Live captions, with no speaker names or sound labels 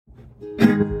Oh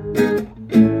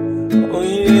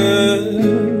yeah,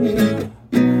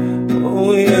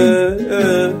 oh yeah,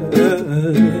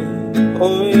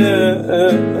 oh yeah.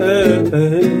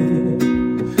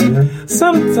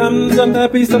 Sometimes I'm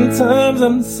happy, sometimes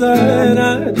I'm sad.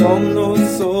 I don't know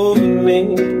what's over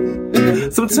me.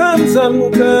 Sometimes I'm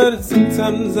good,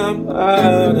 sometimes I'm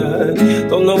out. I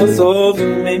don't know what's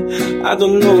over me. I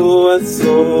don't know what's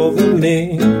over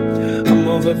me. I'm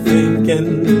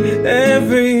overthinking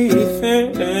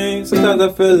everything. Sometimes I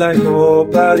feel like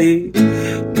nobody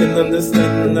can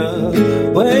understand the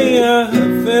way I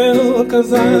feel,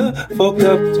 'cause I fucked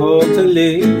up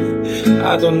totally.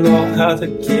 I don't know how to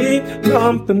keep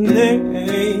company.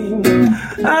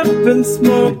 I've been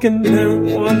smoking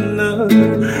marijuana.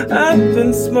 I've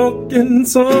been smoking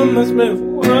so much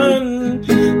marijuana.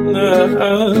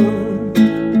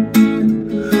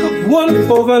 One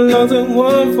for the lungs and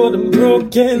one for the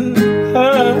broken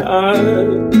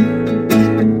heart.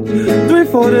 3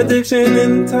 for the addiction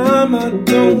in time I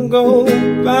don't go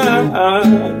by.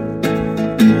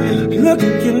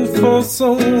 Looking for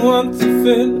someone to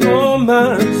fit on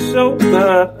my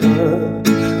shoulder,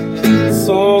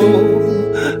 so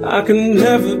I can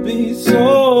never be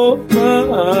sober.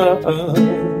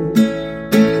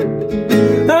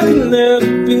 I can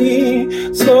never be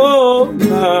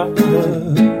sober.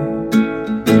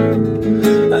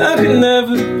 I can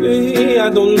never be. I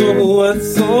don't know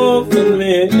what's over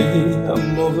me. I'm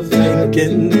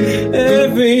overthinking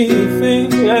everything.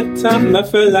 At times I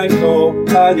feel like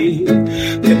nobody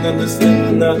can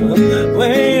understand the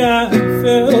way I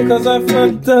feel, 'cause I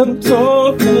fucked up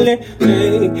totally.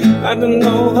 I don't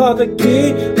know how to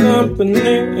keep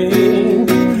company.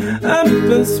 I've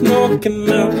been smoking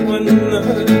marijuana.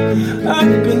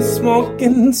 I've been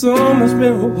smoking so much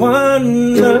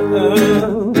marijuana.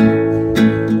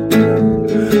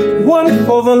 One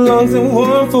for the lungs and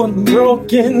one for the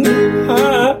broken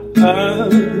heart.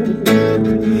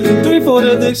 3 for the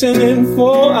addiction and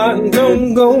 4 I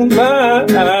don't go by.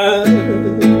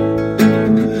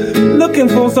 Looking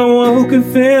for someone who can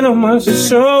fit on my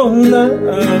shoulder,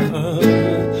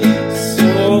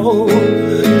 so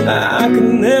I can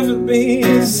never be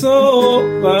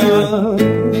sober.